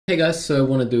Hey guys, so I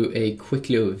want to do a quick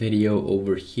little video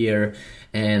over here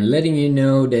and letting you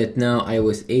know that now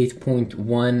iOS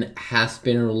 8.1 has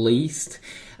been released.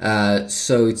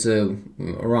 So it's a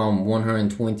around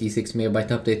 126 megabyte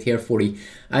update here for the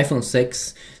iPhone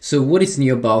 6. So what is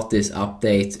new about this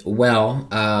update? Well,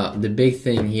 the big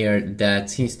thing here that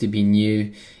seems to be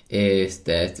new is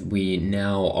that we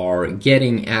now are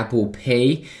getting Apple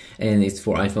Pay, and it's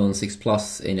for iPhone 6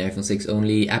 Plus and iPhone 6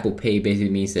 only. Apple Pay basically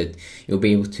means that you'll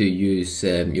be able to use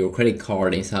your credit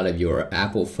card inside of your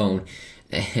Apple phone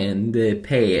and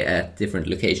pay at different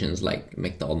locations like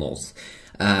McDonald's.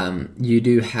 You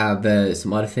do have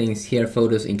some other things here.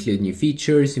 Photos include new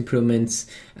features, improvements.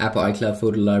 Apple iCloud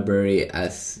Photo Library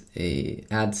adds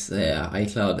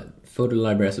iCloud Photo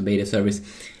Library as a beta service,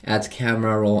 adds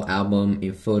camera roll album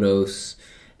in Photos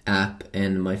app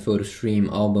and My Photo Stream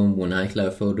album when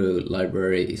iCloud Photo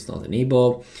Library is not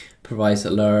enabled, provides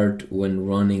alert when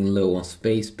running low on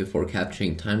space before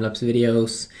capturing time-lapse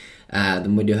videos.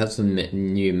 Then we do have some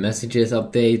new messages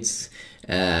updates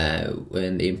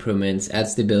and the improvements,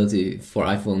 adds the ability for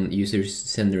iPhone users to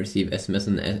send and receive SMS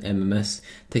and MMS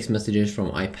text messages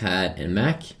from iPad and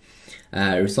Mac.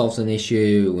 Resolves an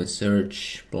issue when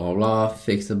search, blah blah,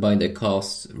 fix the bug that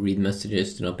caused read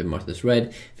messages to not be marked as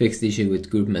read, fix the issue with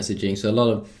group messaging, so a lot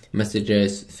of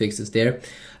messages fixes there.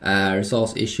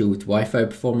 Resolves issue with Wi-Fi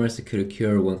performance that could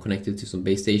occur when connected to some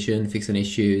base station, fix an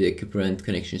issue that could prevent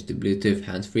connections to Bluetooth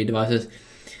hands-free devices.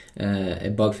 A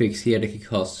bug fix here that could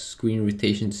cause screen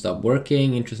rotation to stop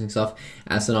working, interesting stuff.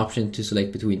 As an option to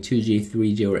select between 2G,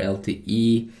 3G or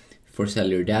LTE for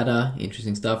cellular data,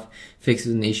 interesting stuff.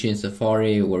 Fixes an issue in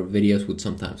Safari where videos would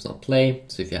sometimes not play,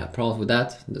 so if you have problems with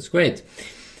that, that's great.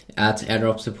 Adds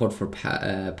AirDrop support for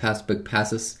passbook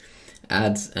passes.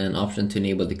 Adds an option to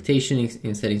enable dictation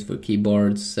in settings for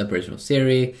keyboards, separation of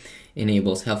Siri.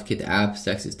 Enables HealthKit apps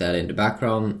to access data in the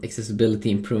background. Accessibility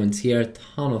improvements here, a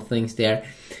ton of things there.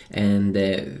 And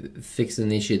fixed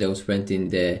an issue that was preventing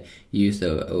the use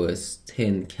of OS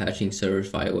 10 caching servers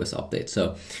for iOS updates.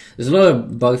 So there's a lot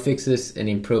of bug fixes and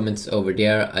improvements over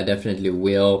there. I definitely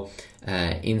will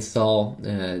install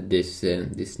this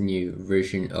new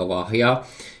version of Ahia.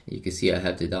 You can see I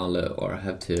have to download, or I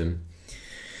have to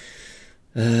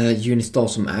you install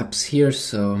some apps here,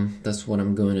 so that's what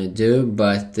I'm going to do.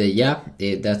 But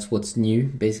that's what's new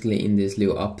basically in this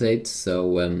little update,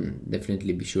 so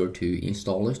definitely be sure to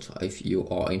install it if you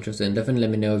are interested, and definitely let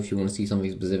me know if you want to see something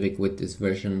specific with this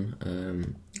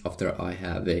version after I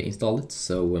have installed it.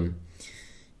 So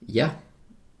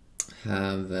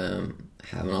have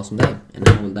an awesome day, and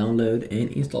I will download and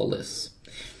install this.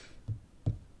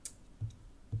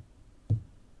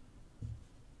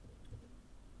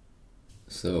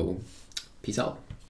 So, peace out.